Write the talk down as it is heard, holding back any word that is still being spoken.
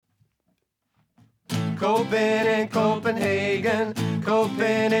Copen in Copenhagen,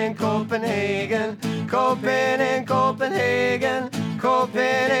 Copen in Copenhagen, Copen in Copenhagen,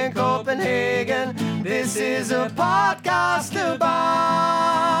 Copen in Copenhagen. This is a podcast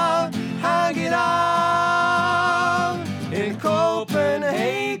about hanging out in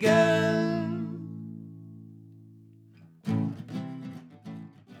Copenhagen.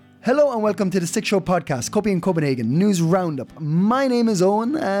 Hello and welcome to the Stick Show podcast, Copy in Copenhagen News Roundup. My name is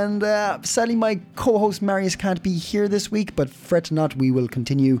Owen and sadly my co-host Marius can't be here this week, but fret not, we will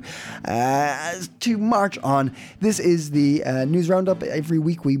continue to march on. This is the News Roundup. Every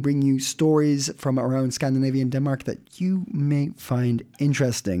week we bring you stories from around Scandinavia and Denmark that you may find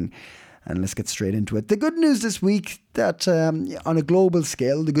interesting. And let's get straight into it. The good news this week, that on a global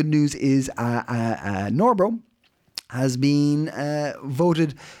scale, the good news is Norbro has been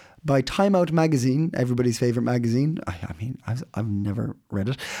voted by Time Out magazine, everybody's favorite magazine. I mean, I've never read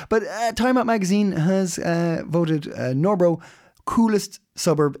it, but Time Out magazine has voted Norbro coolest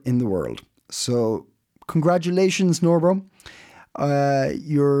suburb in the world. So, congratulations, Norbro.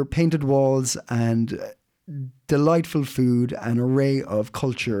 Your painted walls and delightful food and array of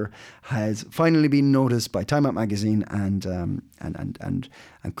culture has finally been noticed by Time Out magazine, and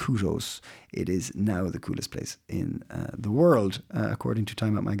kudos. It is now the coolest place in the world, according to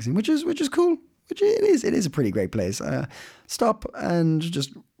Time Out magazine, which is cool. Which it is. It is a pretty great place. Stop and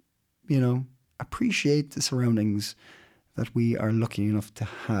just appreciate the surroundings that we are lucky enough to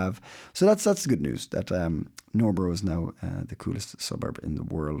have. So that's the good news, that Norbro is now the coolest suburb in the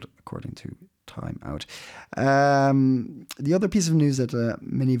world, according to Time Out. The other piece of news that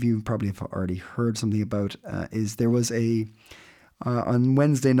many of you probably have already heard something about is there was on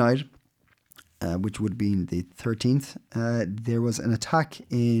Wednesday night, which would be the 13th, there was an attack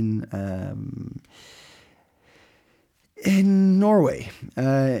in Norway.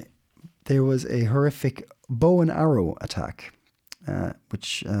 There was a horrific bow and arrow attack,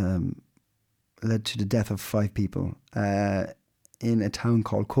 which led to the death of 5 people in a town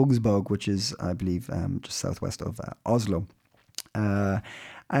called Kogsberg, which is, I believe, just southwest of Oslo.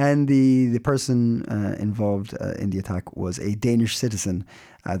 And the person involved in the attack was a Danish citizen.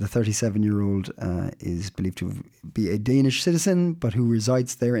 The 37-year-old is believed to be a Danish citizen, but who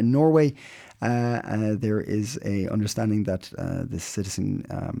resides there in Norway. There is a understanding that this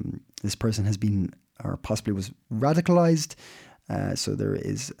person has been, or possibly was radicalized. So there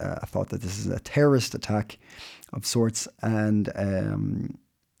is a thought that this is a terrorist attack of sorts, and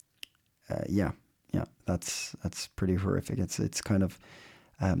that's pretty horrific. It's kind of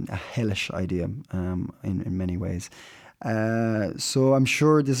a hellish idea in many ways. So I'm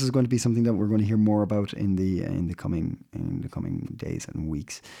sure this is going to be something that we're going to hear more about in the coming days and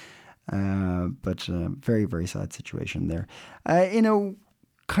weeks. But very, very sad situation there.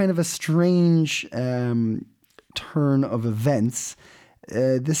 Kind of a strange turn of events.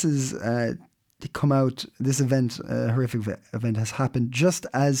 This is to come out. This event, horrific event, has happened just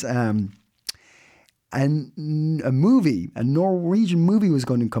as a Norwegian movie was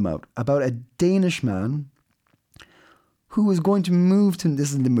going to come out about a Danish man who was going to move to,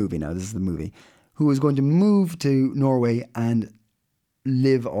 this is the movie, who was going to move to Norway and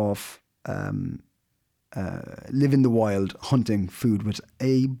live in the wild, hunting food with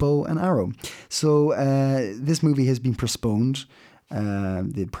a bow and arrow. So this movie has been postponed.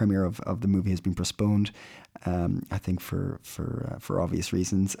 The premiere of the movie has been postponed, I think for obvious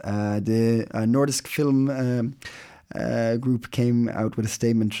reasons. The Nordisk Film group came out with a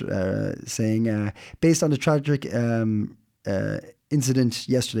statement saying, based on the tragic incident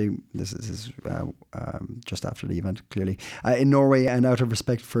yesterday, this is just after the event, clearly, in Norway, and out of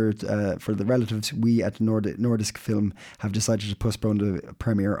respect for the relatives, we at Nordisk Film have decided to postpone the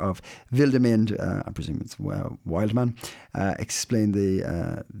premiere of Vildemind, I presume it's Wildman, explained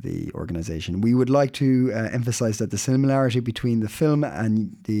the organisation. We would like to emphasise that the similarity between the film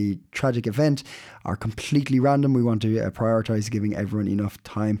and the tragic event are completely random. We want to prioritise giving everyone enough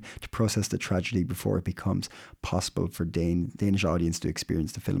time to process the tragedy before it becomes possible for Danish audience to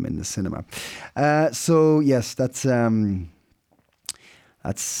experience the film in the cinema. So yes, that's high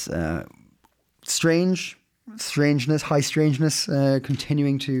strangeness,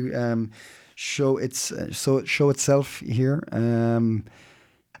 continuing to show itself here.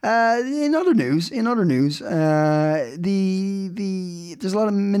 In other news, there's a lot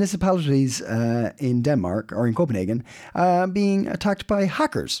of municipalities in Denmark or in Copenhagen being attacked by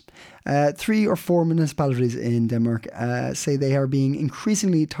hackers. 3 or 4 municipalities in Denmark say they are being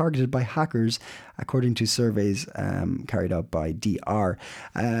increasingly targeted by hackers, according to surveys carried out by DR.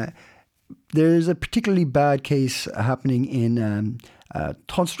 There's a particularly bad case happening in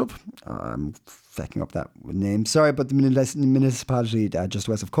Tonstrup. I'm fucking up that name. Sorry, but the municipality just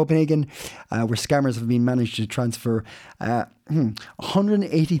west of Copenhagen, where scammers have been managed to transfer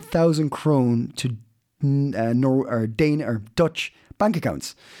 180,000 krone to Dutch bank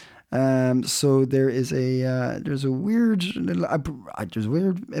accounts. So there's a weird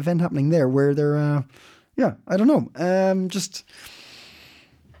event happening there where they're I don't know, just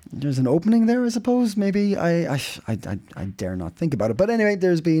there's an opening there, I suppose. Maybe I dare not think about it. But anyway,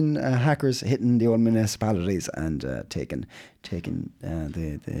 there's been hackers hitting the old municipalities and taking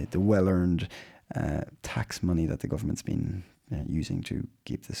the well-earned tax money that the government's been using to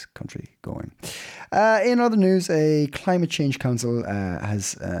keep this country going. In other news, a climate change council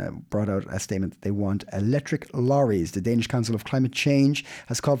has brought out a statement that they want electric lorries. The Danish Council of Climate Change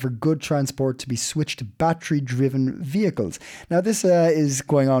has called for good transport to be switched to battery-driven vehicles. Now, this is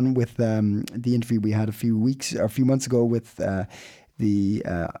going on with the interview we had a few months ago with the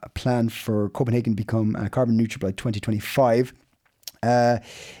plan for Copenhagen to become carbon neutral by 2025. It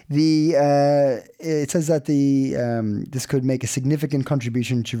says that this could make a significant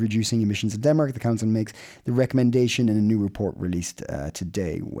contribution to reducing emissions in Denmark. The council makes the recommendation in a new report released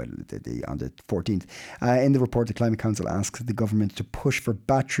today, on the 14th. In the report, the Climate Council asks the government to push for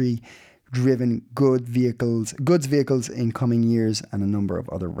battery-driven goods vehicles in coming years, and a number of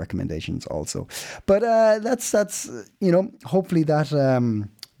other recommendations also. But that's hopefully that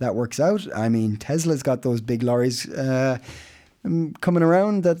works out. I mean, Tesla's got those big lorries coming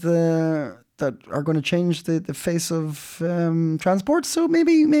around that are going to change the face of transport. So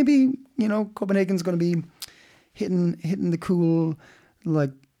maybe Copenhagen's going to be hitting the cool, like,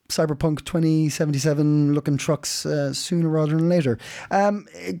 Cyberpunk 2077 looking trucks sooner rather than later.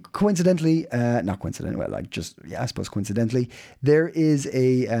 Coincidentally, not coincidentally, well, like, just, I suppose coincidentally, there is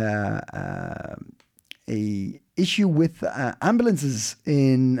a issue with ambulances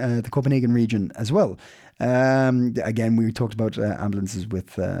in the Copenhagen region as well. Again, we talked about ambulances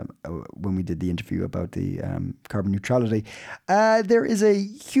with when we did the interview about the carbon neutrality. There is a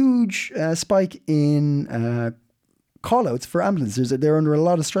huge spike in call-outs for ambulances. They're under a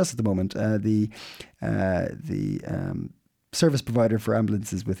lot of stress at the moment. The service provider for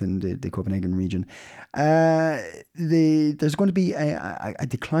ambulances within the Copenhagen region, there's going to be a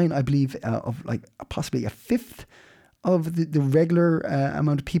decline, I believe, of like possibly a fifth of the regular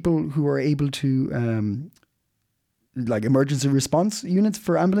amount of people who are able to like emergency response units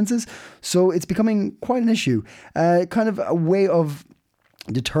for ambulances. So it's becoming quite an issue. Kind of a way of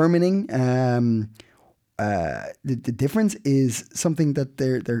determining the difference is something that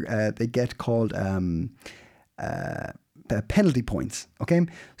they get called penalty points. Okay,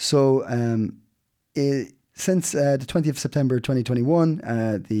 so since the 20th of September 2021,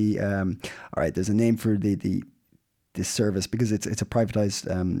 all right, there's a name for this service because it's a privatized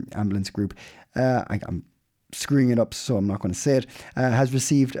ambulance group. I'm screwing it up, so I'm not going to say it. Has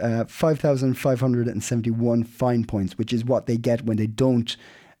received 5,571 fine points, which is what they get when they don't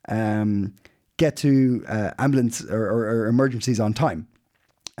get to ambulance or emergencies on time,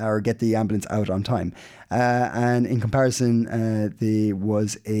 or get the ambulance out on time. And in comparison, there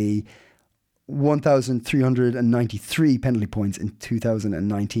was a 1,393 penalty points in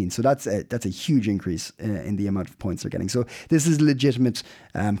 2019. So that's a huge increase in the amount of points they're getting. So this is legitimate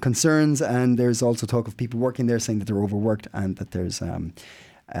concerns, and there's also talk of people working there saying that they're overworked and that there's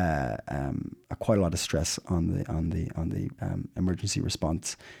quite a lot of stress on the emergency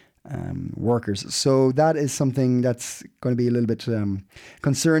response workers. So that is something that's going to be a little bit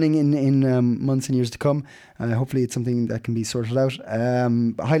concerning in months and years to come. Hopefully it's something that can be sorted out. I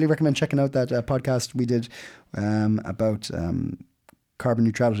highly recommend checking out that podcast we did about carbon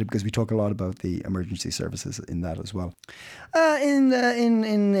neutrality, because we talk a lot about the emergency services in that as well.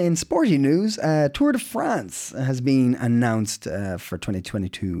 In sporty news, Tour de France has been announced for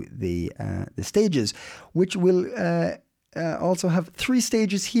 2022, the stages, which will also have 3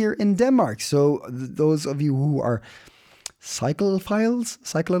 stages here in Denmark. So those of you who are bicycle files,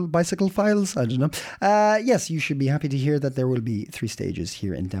 I don't know. Yes, you should be happy to hear that there will be 3 stages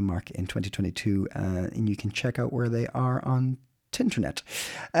here in Denmark in 2022, and you can check out where they are on Tinternet.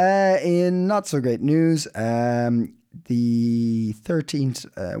 In not so great news, the 13th,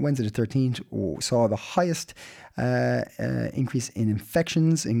 Wednesday the 13th, saw the highest increase in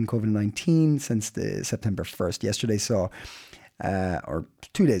infections in COVID-19 since the September 1st. Yesterday saw, or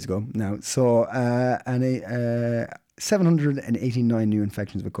 2 days ago now, saw 789 new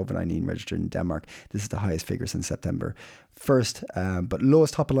infections with COVID-19 registered in Denmark. This is the highest figure since September 1st. But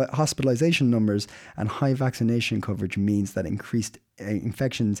lowest hospitalization numbers and high vaccination coverage means that increased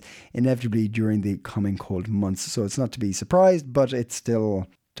infections inevitably during the coming cold months. So it's not to be surprised, but it's still...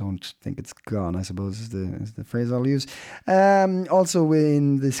 don't think it's gone, I suppose, is the phrase I'll use. Also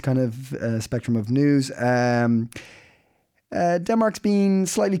in this kind of spectrum of news... Denmark's been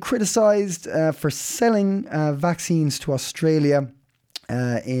slightly criticised for selling vaccines to Australia.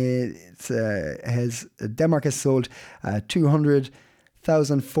 Denmark has sold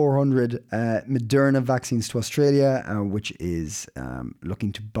 200,400 Moderna vaccines to Australia, which is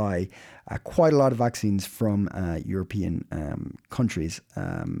looking to buy quite a lot of vaccines from European countries.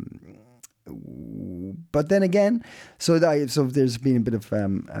 But then again, so there's been a bit of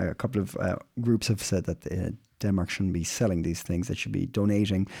a couple of groups have said that Denmark shouldn't be selling these things; they should be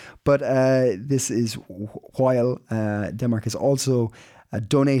donating. But this is while Denmark has also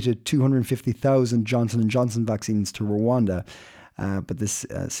donated 250,000 Johnson & Johnson vaccines to Rwanda. But this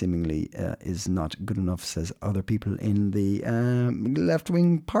seemingly is not good enough, says other people in the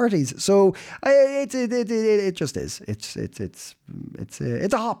left-wing parties. So it just is. It's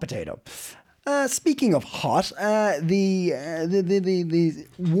a hot potato. Speaking of hot, the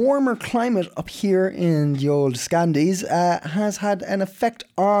warmer climate up here in the old Scandies has had an effect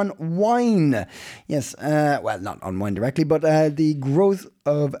on wine. Yes, well, not on wine directly, but the growth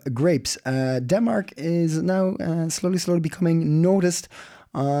of grapes. Denmark is now slowly becoming noticed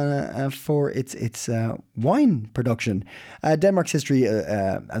for its wine production. Denmark's history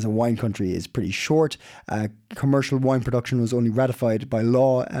as a wine country is pretty short. Commercial wine production was only ratified by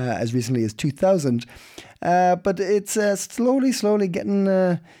law as recently as 2000, but it's slowly getting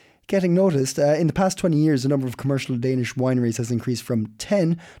noticed. In the past 20 years, the number of commercial Danish wineries has increased from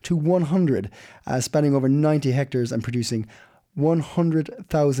 10 to 100, spanning over 90 hectares and producing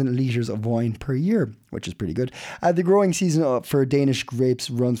 100,000 litres of wine per year, which is pretty good. The growing season for Danish grapes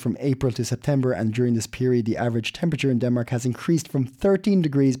runs from April to September, and during this period, the average temperature in Denmark has increased from 13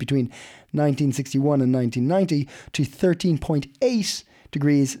 degrees between 1961 and 1990 to 13.8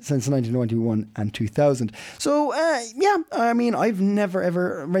 degrees since 1991 and 2000. So, I mean, I've never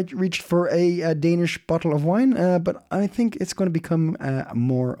ever reached for a Danish bottle of wine, but I think it's going to become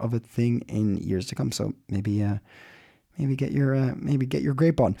more of a thing in years to come. So maybe get your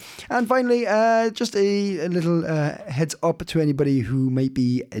grape on. And finally, just a little heads up to anybody who might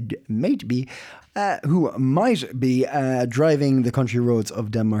be driving the country roads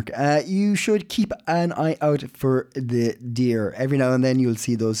of Denmark. You should keep an eye out for the deer. Every now and then you'll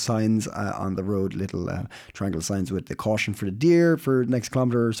see those signs on the road, little triangle signs with the caution for the deer for the next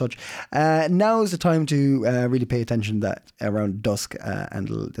kilometre or such. Now is the time to really pay attention that around dusk and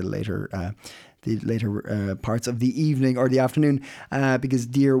the later parts of the evening or the afternoon, because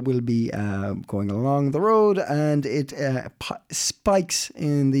deer will be going along the road, and it spikes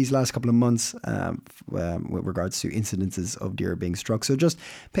in these last couple of months with regards to incidences of deer being struck. So just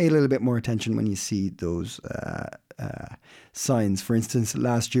pay a little bit more attention when you see those signs. For instance,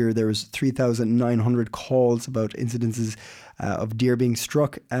 last year there was 3,900 calls about incidences of deer being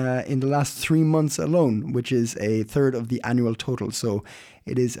struck in the last 3 months alone, which is a third of the annual total. So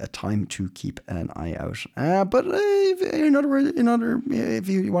it is a time to keep an eye out. But if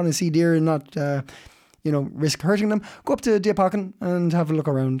you want to see deer and not risk hurting them, go up to Diapacken and have a look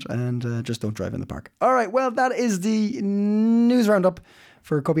around, and just don't drive in the park. All right, well, that is the news roundup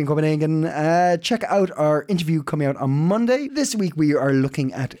for Coping Copenhagen. Check out our interview coming out on Monday. This week we are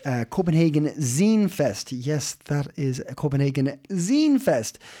looking at Copenhagen Zine Fest. Yes, that is Copenhagen Zine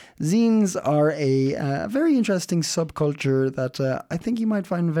Fest. Zines are a very interesting subculture that I think you might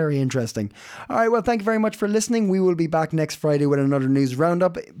find very interesting. All right, well, thank you very much for listening. We will be back next Friday with another news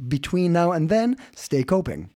roundup. Between now and then, stay coping.